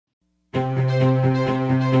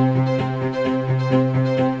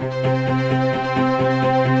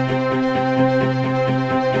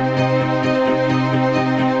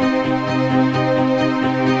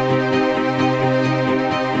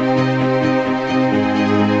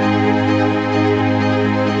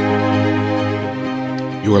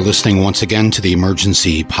You are listening once again to the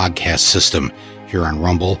Emergency Podcast System here on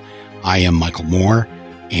Rumble. I am Michael Moore,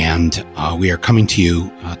 and we are coming to you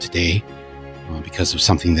today because of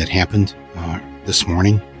something that happened this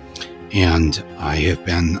morning. And I have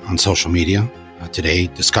been on social media today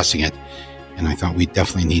discussing it, and I thought we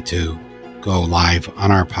definitely need to go live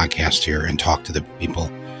on our podcast here and talk to the people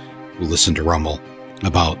who listen to Rumble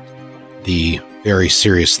about the very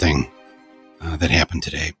serious thing that happened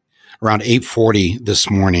today. Around 8:40 this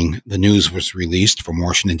morning, the news was released from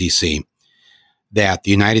Washington, D.C., that the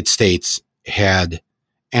United States had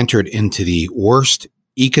entered into the worst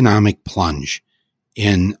economic plunge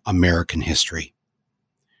in American history.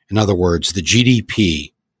 In other words, the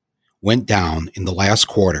GDP went down in the last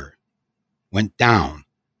quarter, went down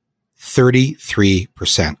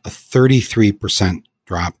 33%, a 33%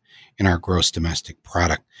 drop in our gross domestic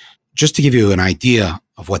product. Just to give you an idea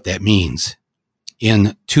of what that means,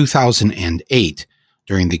 in 2008,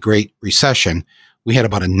 during the Great Recession, we had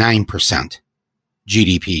about a 9%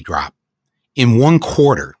 GDP drop. In one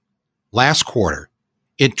quarter, last quarter,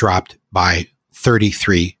 it dropped by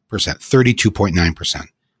 33%, 32.9%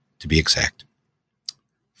 to be exact.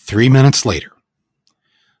 3 minutes later,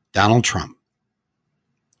 Donald Trump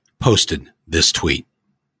posted this tweet.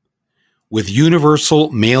 With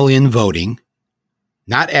universal mail-in voting,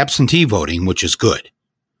 not absentee voting, which is good,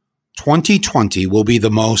 2020 will be the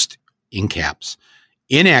most, in caps,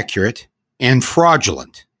 inaccurate and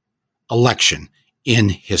fraudulent election in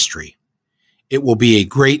history. It will be a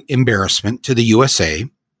great embarrassment to the USA.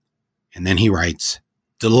 And then he writes,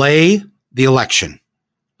 delay the election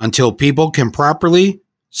until people can properly,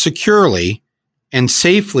 securely, and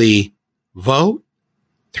safely vote?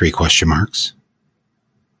 3 question marks.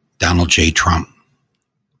 Donald J. Trump.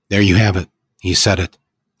 There you have it. He said it,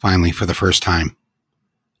 finally, for the first time.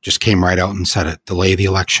 Just came right out and said it. Delay the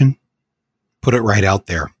election. Put it right out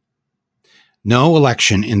there. No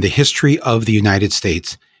election in the history of the United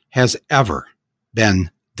States has ever been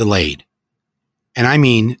delayed. And I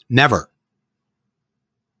mean never.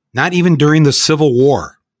 Not even during the Civil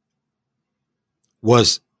War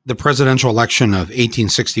was the presidential election of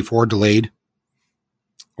 1864 delayed,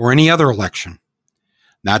 or any other election.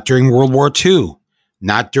 Not during World War II.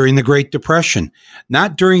 Not during the Great Depression.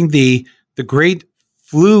 Not during the Great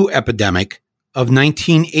Flu epidemic of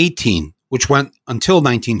 1918, which went until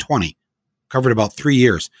 1920, covered about 3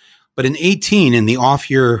 years. But in 18, in the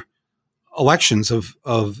off-year elections of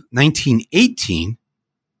 1918,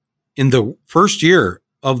 in the first year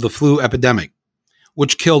of the flu epidemic,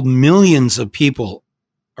 which killed millions of people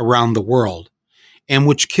around the world, and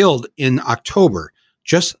which killed in October,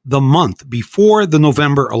 just the month before the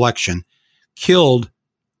November election, killed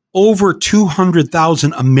over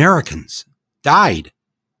 200,000 Americans, died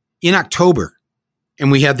in October,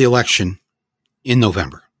 and we had the election in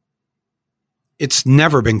November. It's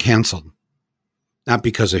never been canceled. Not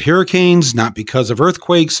because of hurricanes, not because of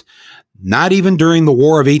earthquakes, not even during the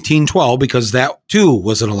War of 1812, because that too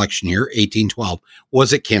was an election year, 1812,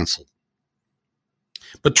 was it canceled.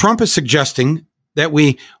 But Trump is suggesting that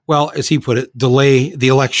we, well, as he put it, delay the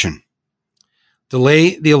election.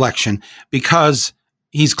 Delay the election because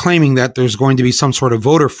he's claiming that there's going to be some sort of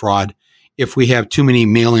voter fraud if we have too many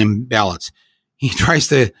mail-in ballots. He tries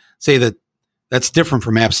to say that that's different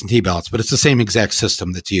from absentee ballots, but it's the same exact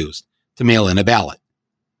system that's used to mail in a ballot.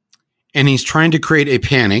 And he's trying to create a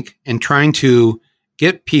panic and trying to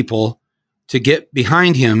get people to get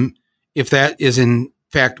behind him if that is in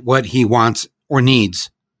fact what he wants or needs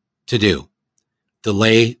to do.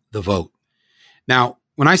 Delay the vote. Now,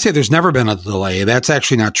 when I say there's never been a delay, that's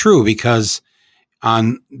actually not true, because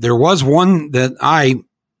there was one that I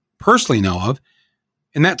personally know of,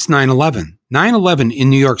 and that's 9/11. 9/11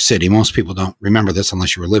 in New York City, most people don't remember this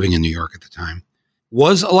unless you were living in New York at the time,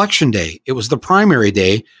 was election day. It was the primary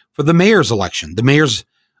day for the mayor's election. The mayor's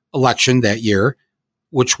election that year,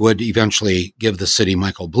 which would eventually give the city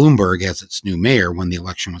Michael Bloomberg as its new mayor when the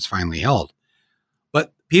election was finally held.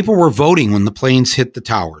 But people were voting when the planes hit the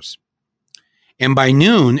towers. And by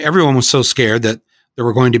noon, everyone was so scared that there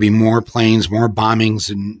were going to be more planes, more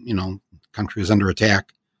bombings, and, the country was under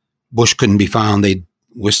attack. Bush couldn't be found. They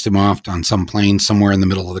whisked him off on some plane somewhere in the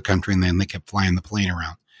middle of the country, and then they kept flying the plane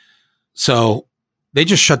around. So they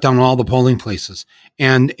just shut down all the polling places,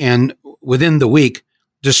 and within the week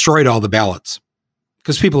destroyed all the ballots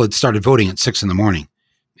because people had started voting at 6 a.m.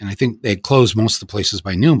 And I think they had closed most of the places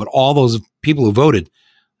by noon, but all those people who voted,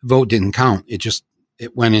 the vote didn't count.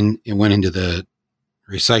 It went into the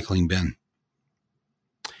recycling bin.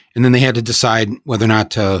 And then they had to decide whether or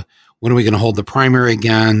not when are we going to hold the primary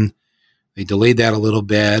again? They delayed that a little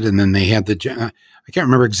bit. And then they had I can't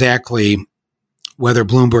remember exactly whether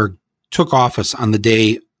Bloomberg took office on the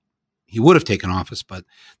day he would have taken office. But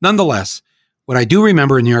nonetheless, what I do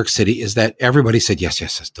remember in New York City is that everybody said,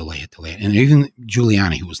 yes, delay it. And even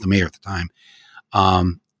Giuliani, who was the mayor at the time,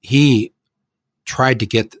 he tried to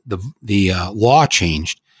get the law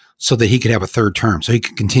changed so that he could have a third term, so he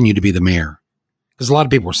could continue to be the mayor. Because a lot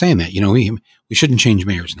of people were saying that, we shouldn't change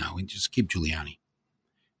mayors now. We just keep Giuliani.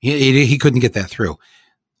 He couldn't get that through.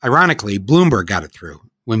 Ironically, Bloomberg got it through.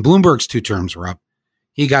 When Bloomberg's 2 terms were up,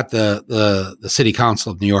 he got the city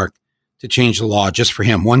council of New York to change the law just for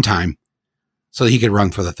him one time so that he could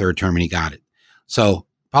run for the 3rd term, and he got it. So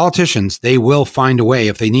politicians, they will find a way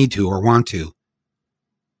if they need to or want to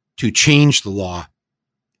change the law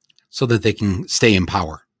so that they can stay in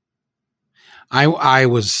power. I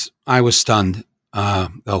was stunned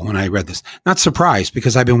though when I read this. Not surprised,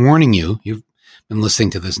 because I've been warning you. You've been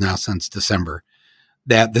listening to this now since December,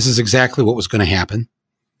 that this is exactly what was going to happen.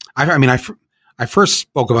 I first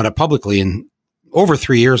spoke about it publicly over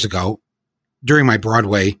 3 years ago during my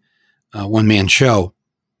Broadway one-man show.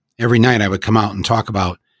 Every night I would come out and talk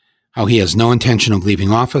about how he has no intention of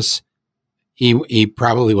leaving office. He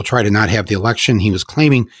probably will try to not have the election. He was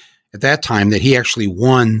claiming at that time that he actually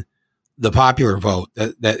won the popular vote,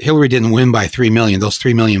 that Hillary didn't win by 3 million. Those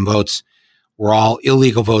 3 million votes were all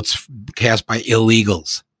illegal votes cast by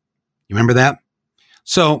illegals. You remember that?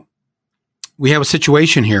 So we have a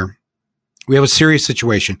situation here. We have a serious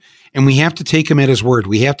situation, and we have to take him at his word.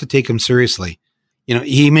 We have to take him seriously.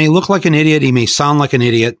 He may look like an idiot. He may sound like an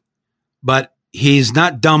idiot, but he's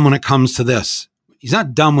not dumb when it comes to this. He's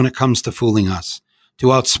not dumb when it comes to fooling us, to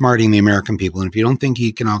outsmarting the American people. And if you don't think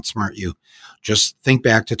he can outsmart you, just think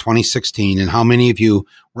back to 2016 and how many of you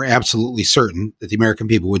were absolutely certain that the American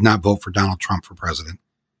people would not vote for Donald Trump for president.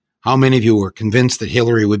 How many of you were convinced that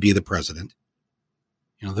Hillary would be the president?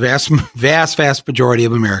 The vast majority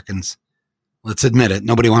of Americans, let's admit it.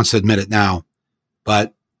 Nobody wants to admit it now,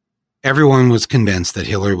 but everyone was convinced that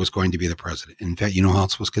Hillary was going to be the president. In fact, you know who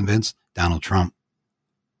else was convinced? Donald Trump.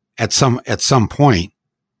 At some point,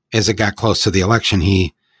 as it got close to the election,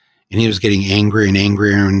 he was getting angrier and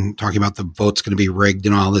angrier and talking about the vote's going to be rigged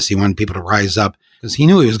and all this. He wanted people to rise up because he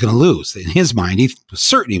knew he was going to lose. In his mind, he was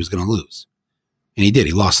certain he was going to lose. And he did.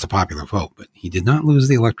 He lost the popular vote, but he did not lose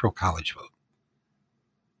the Electoral College vote.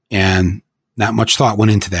 And not much thought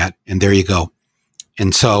went into that. And there you go.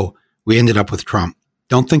 And so we ended up with Trump.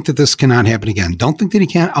 Don't think that this cannot happen again. Don't think that he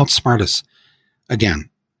can't outsmart us again.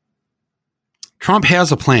 Trump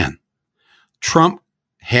has a plan. Trump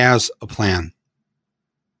has a plan.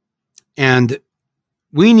 And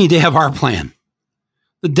we need to have our plan.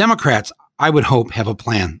 The Democrats, I would hope, have a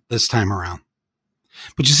plan this time around.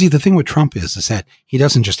 But you see, the thing with Trump is that he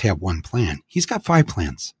doesn't just have one plan. He's got 5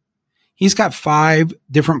 plans. He's got 5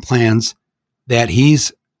 different plans that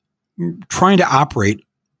he's trying to operate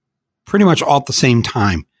pretty much all at the same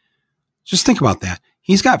time. Just think about that.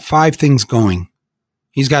 He's got 5 things going.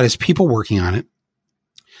 He's got his people working on it.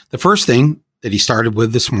 The first thing that he started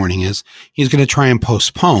with this morning is he's going to try and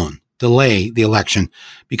delay the election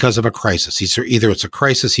because of a crisis. Either it's a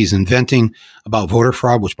crisis he's inventing about voter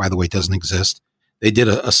fraud, which, by the way, doesn't exist. They did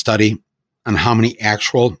a study on how many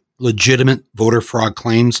actual legitimate voter fraud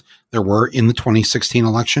claims there were in the 2016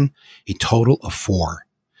 election. A total of 4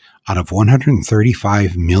 out of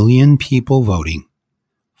 135 million people voting,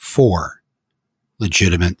 4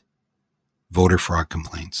 legitimate voter fraud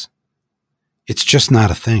complaints. It's just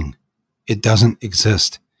not a thing. It doesn't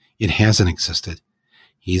exist. It hasn't existed.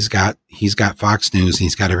 He's got Fox News.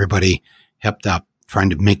 He's got everybody hepped up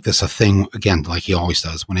trying to make this a thing again, like he always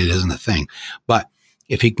does when it isn't a thing. But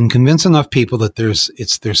if he can convince enough people that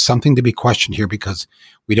there's something to be questioned here because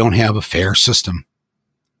we don't have a fair system,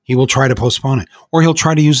 he will try to postpone it, or he'll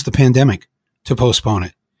try to use the pandemic to postpone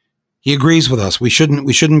it. He agrees with us. We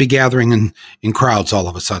shouldn't be gathering in crowds all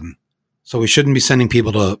of a sudden. So we shouldn't be sending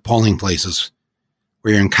people to polling places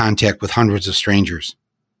where you're in contact with hundreds of strangers.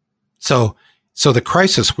 So the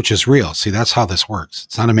crisis, which is real, see, that's how this works.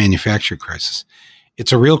 It's not a manufactured crisis.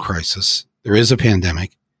 It's a real crisis. There is a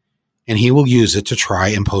pandemic, and he will use it to try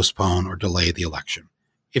and postpone or delay the election.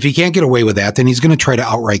 If he can't get away with that, then he's going to try to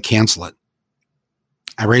outright cancel it.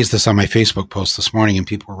 I raised this on my Facebook post this morning, and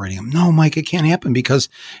people were writing, no, Mike, it can't happen because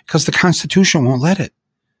the Constitution won't let it.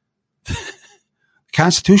 The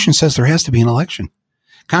Constitution says there has to be an election.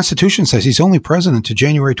 Constitution says he's only president to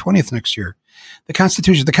January 20th next year. The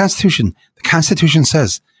Constitution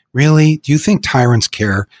says, really? Do you think tyrants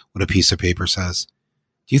care what a piece of paper says?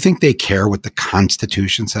 Do you think they care what the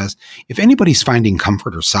Constitution says? If anybody's finding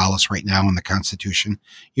comfort or solace right now in the Constitution,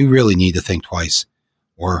 you really need to think twice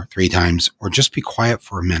or 3 times, or just be quiet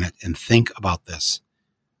for a minute and think about this.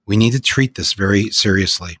 We need to treat this very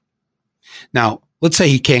seriously. Now, let's say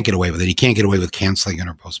he can't get away with it. He can't get away with canceling it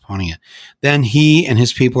or postponing it. Then he and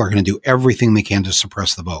his people are going to do everything they can to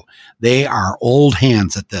suppress the vote. They are old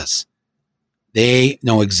hands at this. They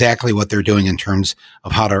know exactly what they're doing in terms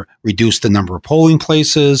of how to reduce the number of polling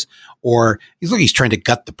places, or he's trying to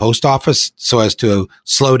gut the post office so as to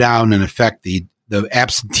slow down and affect the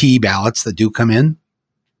absentee ballots that do come in.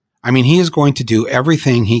 I mean, he is going to do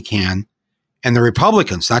everything he can. And the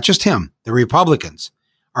Republicans, not just him, the Republicans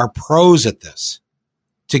are pros at this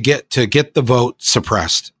to get the vote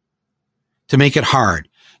suppressed, to make it hard.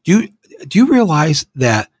 Do you realize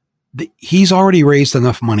that he's already raised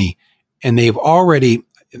enough money, and they're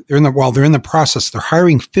in the process, they're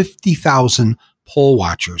hiring 50,000 poll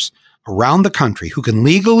watchers around the country who can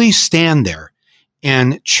legally stand there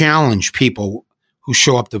and challenge people who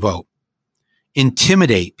show up to vote,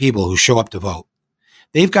 intimidate people who show up to vote.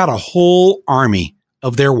 They've got a whole army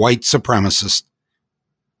of their white supremacists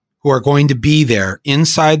who are going to be there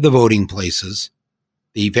inside the voting places,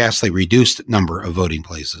 the vastly reduced number of voting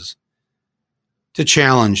places, to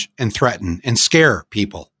challenge and threaten and scare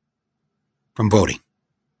people from voting.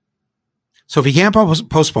 So if he can't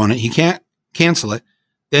postpone it, he can't cancel it,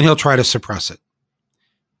 then he'll try to suppress it.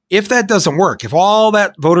 If that doesn't work, if all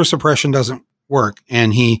that voter suppression doesn't work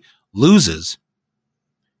and he loses,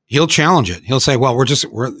 he'll challenge it. He'll say, well,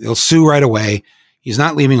 he'll sue right away. He's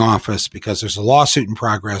not leaving office because there's a lawsuit in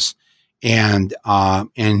progress, and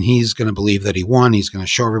he's going to believe that he won. He's going to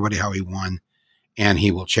show everybody how he won, and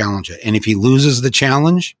he will challenge it. And if he loses the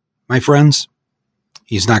challenge, my friends,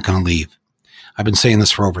 he's not going to leave. I've been saying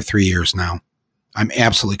this for over 3 years now. I'm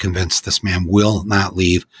absolutely convinced this man will not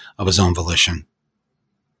leave of his own volition.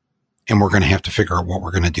 And we're going to have to figure out what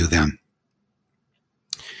we're going to do then.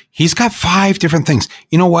 He's got 5 different things.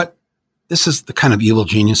 You know what? This is the kind of evil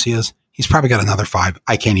genius he is. He's probably got another 5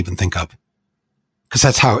 I can't even think of. Because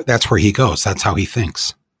that's where he goes. That's how he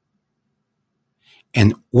thinks.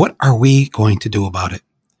 And what are we going to do about it?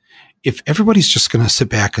 If everybody's just going to sit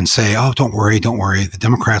back and say, oh, don't worry, the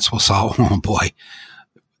Democrats will solve. Oh, boy.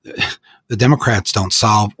 The Democrats don't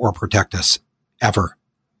solve or protect us ever.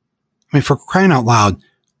 I mean, for crying out loud,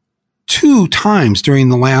 2 times during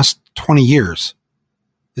the last 20 years,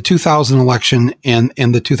 the 2000 election and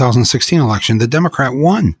the 2016 election, the Democrat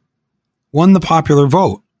won the popular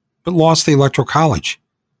vote, but lost the Electoral College.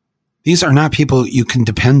 These are not people you can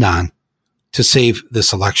depend on to save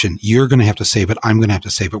this election. You're going to have to save it. I'm going to have to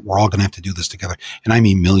save it. We're all going to have to do this together. And I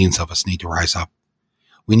mean, millions of us need to rise up.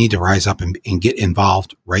 We need to rise up and get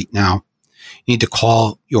involved right now. You need to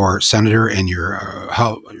call your senator and your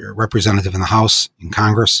representative in the House, in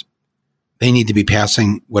Congress. They need to be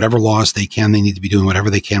passing whatever laws they can. They need to be doing whatever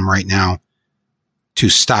they can right now to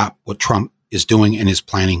stop what Trump is doing and is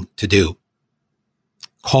planning to do.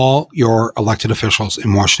 Call your elected officials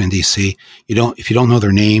in Washington, D.C. If you don't know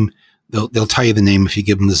their name, they'll tell you the name if you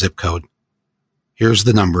give them the zip code. Here's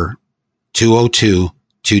the number,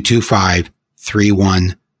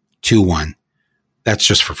 202-225-3121. That's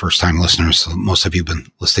just for first-time listeners. So most of you have been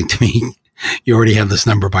listening to me. You already have this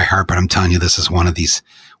number by heart, but I'm telling you, this is one of these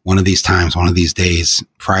times, one of these days,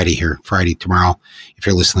 Friday tomorrow. If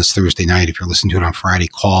you're listening this Thursday night, if you're listening to it on Friday,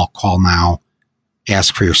 call now.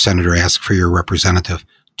 Ask for your senator, ask for your representative,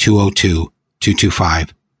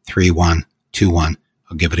 202-225-3121.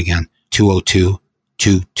 I'll give it again,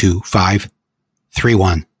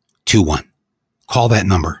 202-225-3121. Call that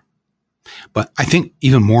number. But I think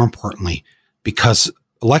even more importantly, because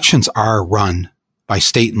elections are run by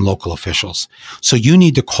state and local officials. So you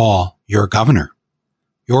need to call your governor.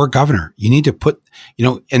 You need to put,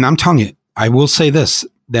 and I'm telling you, I will say this,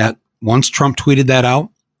 that once Trump tweeted that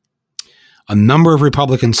out, a number of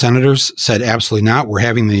Republican senators said, absolutely not. We're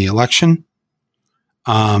having the election.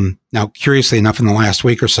 Now, curiously enough, in the last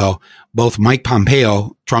week or so, both Mike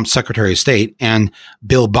Pompeo, Trump's Secretary of State, and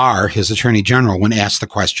Bill Barr, his Attorney General, when asked the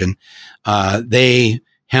question, they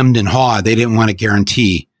hemmed and hawed. They didn't want to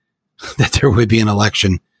guarantee that there would be an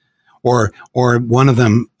election. Or one of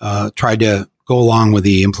them tried to go along with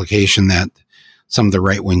the implication that some of the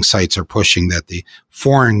right-wing sites are pushing that the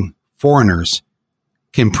foreigners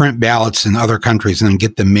can print ballots in other countries and then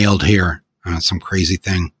get them mailed here. Some crazy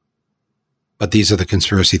thing. But these are the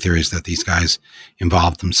conspiracy theories that these guys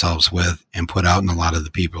involved themselves with and put out, and a lot of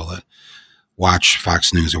the people that watch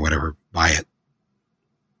Fox News or whatever buy it.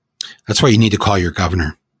 That's why you need to call your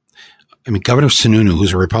governor. I mean, Governor Sununu,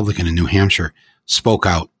 who's a Republican in New Hampshire, spoke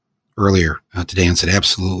out earlier today and said,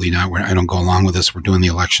 absolutely not. I don't go along with this. We're doing the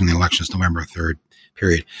election. The election is November 3rd,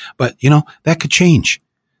 period. But, that could change.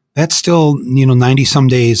 That's still, 90 some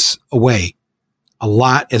days away. a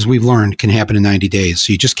lot, as we've learned, can happen in 90 days.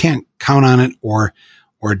 So you just can't count on it or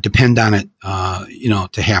depend on it,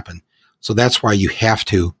 to happen. So that's why you have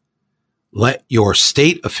to let your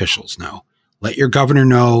state officials know, let your governor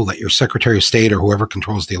know, let your secretary of state or whoever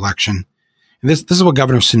controls the election. And this is what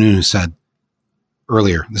Governor Sununu said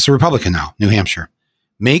earlier. This is a Republican now, New Hampshire.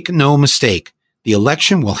 Make no mistake, the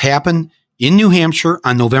election will happen in New Hampshire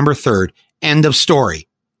on November 3rd. End of story.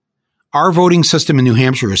 Our voting system in New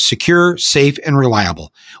Hampshire is secure, safe, and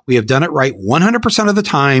reliable. We have done it right 100% of the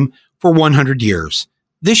time for 100 years.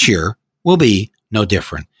 This year will be no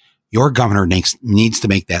different. Your governor needs to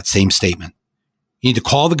make that same statement. You need to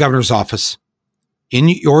call the governor's office in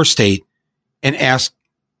your state and ask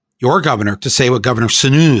your governor to say what Governor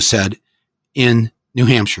Sununu said in New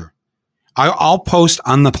Hampshire. I'll post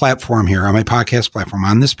on the platform here, on my podcast platform,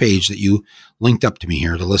 on this page that you linked up to me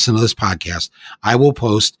here to listen to this podcast. I will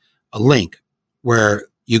post a link where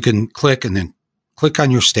you can click and then click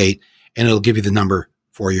on your state and it'll give you the number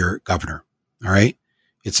for your governor. All right.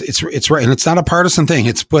 It's right. And it's not a partisan thing.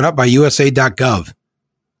 It's put up by USA.gov.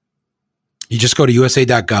 You just go to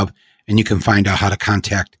USA.gov and you can find out how to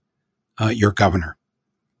contact your governor.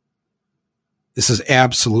 This is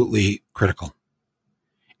absolutely critical.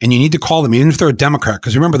 And you need to call them, even if they're a Democrat,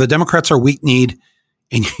 because remember, the Democrats are weak-kneed,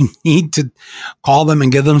 and you need to call them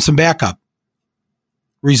and give them some backup.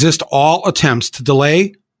 Resist all attempts to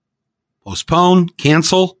delay, postpone,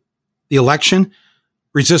 cancel the election.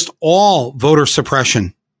 Resist all voter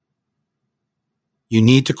suppression. You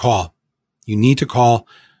need to call. You need to call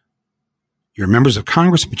your members of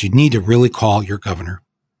Congress, but you need to really call your governor.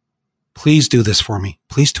 Please do this for me.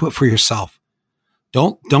 Please do it for yourself.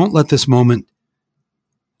 Don't let this moment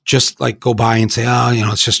just like go by and say,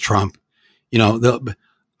 it's just Trump.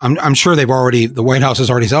 I'm sure the White House has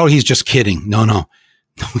already said, he's just kidding. No,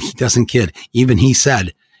 he doesn't kid. Even he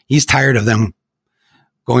said he's tired of them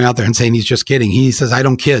going out there and saying he's just kidding. He says, I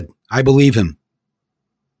don't kid. I believe him.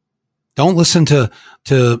 Don't listen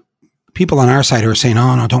to people on our side who are saying,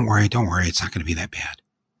 oh, no, don't worry. It's not going to be that bad.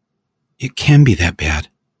 It can be that bad.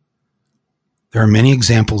 There are many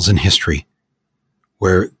examples in history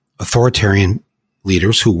where authoritarian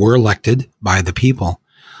leaders who were elected by the people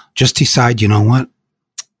just decide, you know what?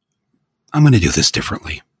 I'm going to do this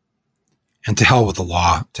differently. And to hell with the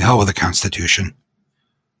law, to hell with the Constitution,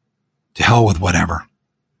 to hell with whatever.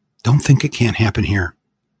 Don't think it can't happen here.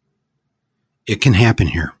 It can happen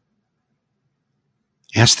here.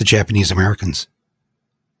 Ask the Japanese Americans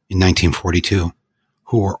in 1942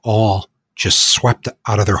 who were all just swept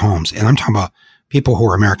out of their homes. And I'm talking about people who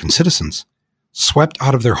are American citizens, swept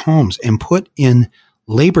out of their homes and put in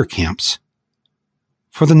labor camps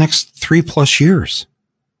for the next 3+ years.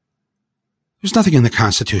 There's nothing in the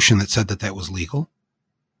Constitution that said that was legal.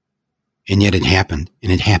 And yet it happened,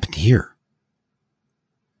 and it happened here.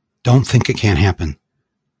 Don't think it can't happen.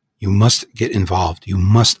 You must get involved. You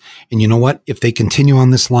must. And you know what? If they continue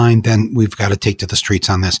on this line, then we've got to take to the streets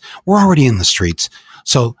on this. We're already in the streets.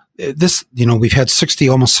 So this, we've had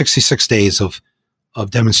almost 66 days of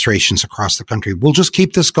demonstrations across the country. We'll just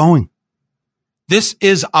keep this going. This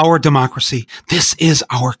is our democracy. This is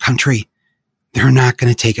our country. They're not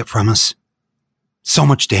going to take it from us. So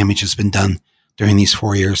much damage has been done during these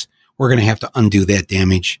 4 years. We're going to have to undo that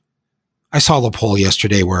damage. I saw the poll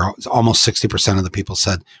yesterday where almost 60% of the people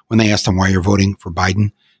said when they asked them why you're voting for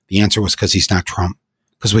Biden, the answer was because he's not Trump,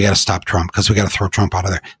 because we got to stop Trump, because we got to throw Trump out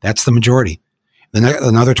of there. That's the majority.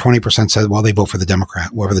 Another 20% said, well, they vote for the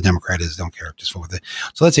Democrat. Whoever the Democrat is, don't care. Just vote with it.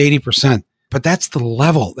 So that's 80%. But that's the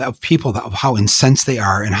level of people, of how incensed they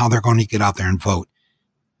are and how they're going to get out there and vote.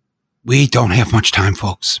 We don't have much time,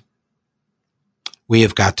 folks. We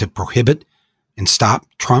have got to prohibit and stop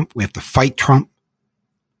Trump. We have to fight Trump.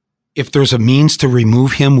 If there's a means to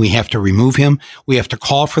remove him, we have to remove him. We have to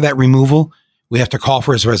call for that removal. We have to call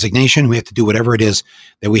for his resignation. We have to do whatever it is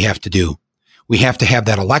that we have to do. We have to have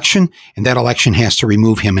that election, and that election has to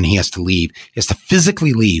remove him, and he has to leave. He has to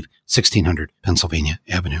physically leave 1600 Pennsylvania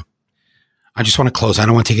Avenue. I just want to close. I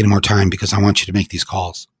don't want to take any more time because I want you to make these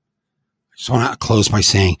calls. I just want to close by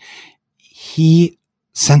saying he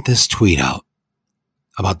sent this tweet out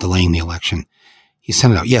about delaying the election. He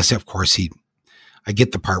sent it out. Yes, of course, I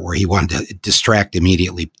get the part where he wanted to distract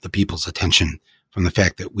immediately the people's attention from the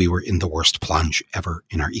fact that we were in the worst plunge ever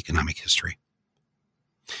in our economic history.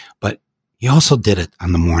 But he also did it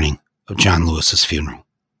on the morning of John Lewis's funeral.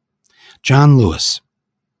 John Lewis,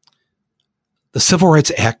 the civil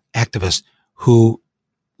rights activist who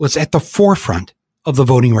was at the forefront of the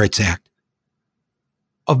Voting Rights Act,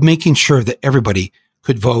 of making sure that everybody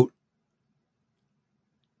could vote.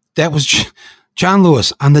 That was John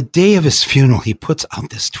Lewis. On the day of his funeral, he puts out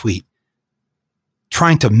this tweet.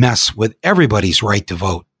 trying to mess with everybody's right to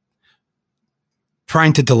vote,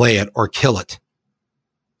 trying to delay it or kill it.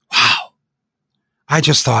 Wow. I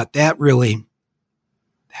just thought that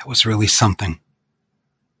was really something.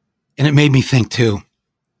 And it made me think too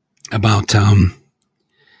about, and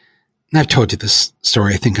I've told you this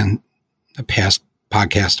story, I think on a past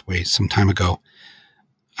podcast way some time ago.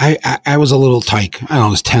 I was a little tyke. I don't know, I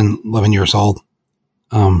was 10, 11 years old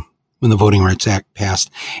when the Voting Rights Act passed.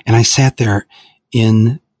 And I sat there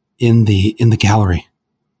in the gallery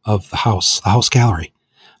of the House gallery.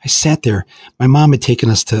 I sat there. My mom had taken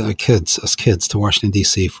us kids to Washington,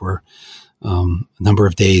 D.C. for a number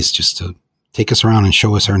of days just to take us around and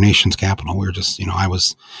show us our nation's capital. We were just, I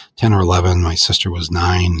was 10 or 11. My sister was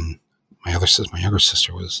 9. And my younger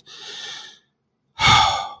sister was,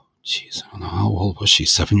 geez, I don't know, how old was she?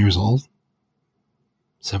 7 years old?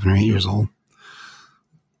 7 or 8 years old.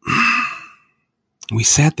 We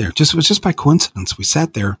sat there. It was just by coincidence. We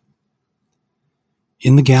sat there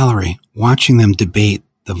in the gallery watching them debate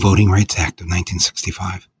the Voting Rights Act of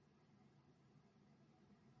 1965.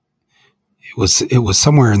 It was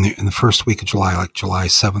somewhere in the first week of July, like July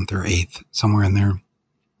 7th or 8th, somewhere in there.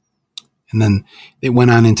 And then it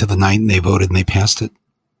went on into the night and they voted and they passed it.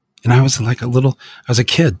 And I was a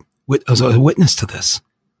kid. I was a witness to this.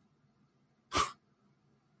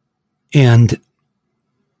 And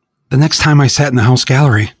the next time I sat in the House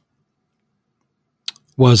gallery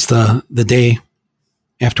was the day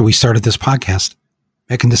after we started this podcast,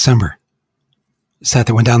 back in December. I sat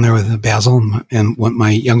there, went down there with Basil and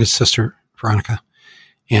my youngest sister, Veronica,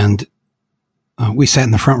 and we sat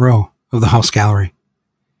in the front row of the House gallery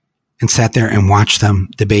and sat there and watched them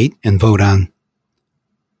debate and vote on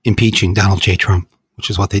impeaching Donald J. Trump, which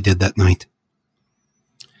is what they did that night.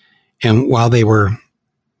 And while they were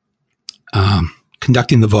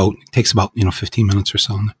conducting the vote, it takes about 15 minutes or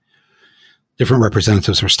so, and different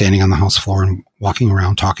representatives were standing on the House floor and walking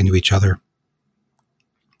around talking to each other.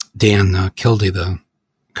 Dan Kildee, the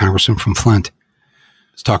congressman from Flint,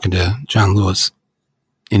 was talking to John Lewis,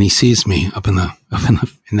 and he sees me up in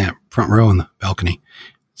that front row in the balcony.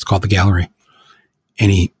 It's called the gallery,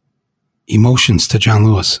 and he motions to John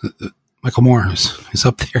Lewis. Michael Moore is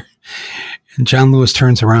up there, and John Lewis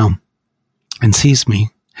turns around and sees me,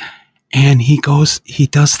 and he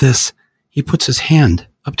does this. He puts his hand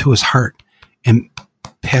up to his heart and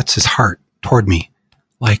pats his heart toward me,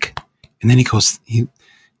 and then he goes,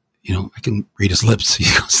 I can read his lips. He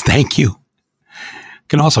goes, "Thank you." I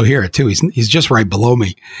can also hear it too. He's just right below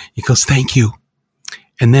me. He goes, "Thank you."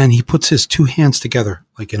 And then he puts his two hands together,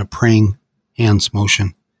 like in a praying hands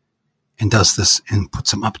motion, and does this and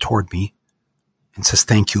puts them up toward me and says,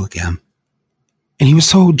 "Thank you again." And he was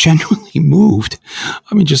so genuinely moved.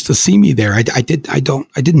 I mean, just to see me there. I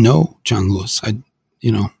didn't know John Lewis.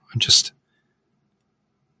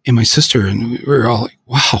 and my sister, and we were all like,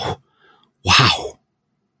 wow.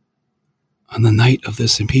 On the night of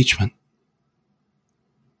this impeachment.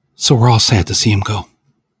 So we're all sad to see him go.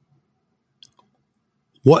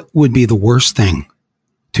 What would be the worst thing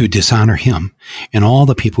to dishonor him and all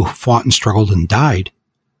the people who fought and struggled and died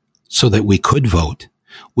so that we could vote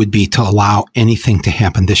would be to allow anything to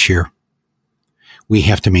happen this year. We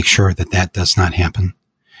have to make sure that does not happen.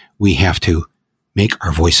 We have to make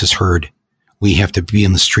our voices heard. We have to be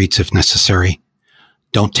in the streets if necessary.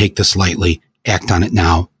 Don't take this lightly. Act on it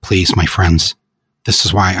now, please, my friends. This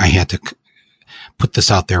is why I had to put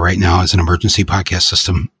this out there right now as an emergency podcast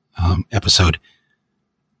system episode.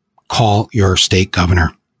 Call your state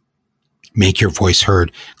governor. Make your voice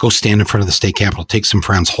heard. Go stand in front of the state capitol. Take some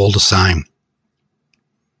friends. Hold a sign.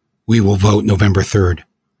 We will vote November 3rd.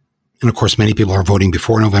 And of course, many people are voting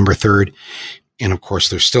before November 3rd. And of course,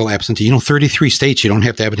 there's still absentee. 33 states, you don't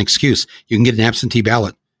have to have an excuse. You can get an absentee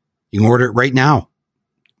ballot. You can order it right now.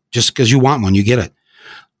 Just because you want one, you get it.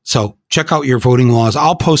 So check out your voting laws.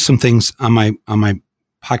 I'll post some things on my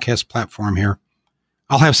podcast platform here.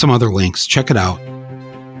 I'll have some other links. Check it out.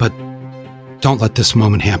 But don't let this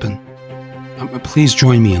moment happen. Please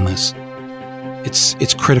join me in this.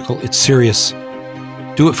 It's critical. It's serious.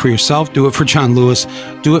 Do it for yourself. Do it for John Lewis.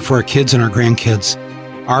 Do it for our kids and our grandkids.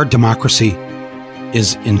 Our democracy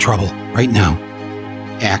is in trouble right now.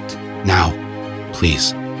 Act now,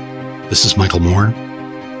 please. This is Michael Moore.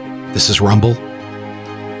 This is Rumble.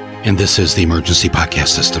 And this is the Emergency Podcast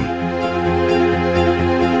System.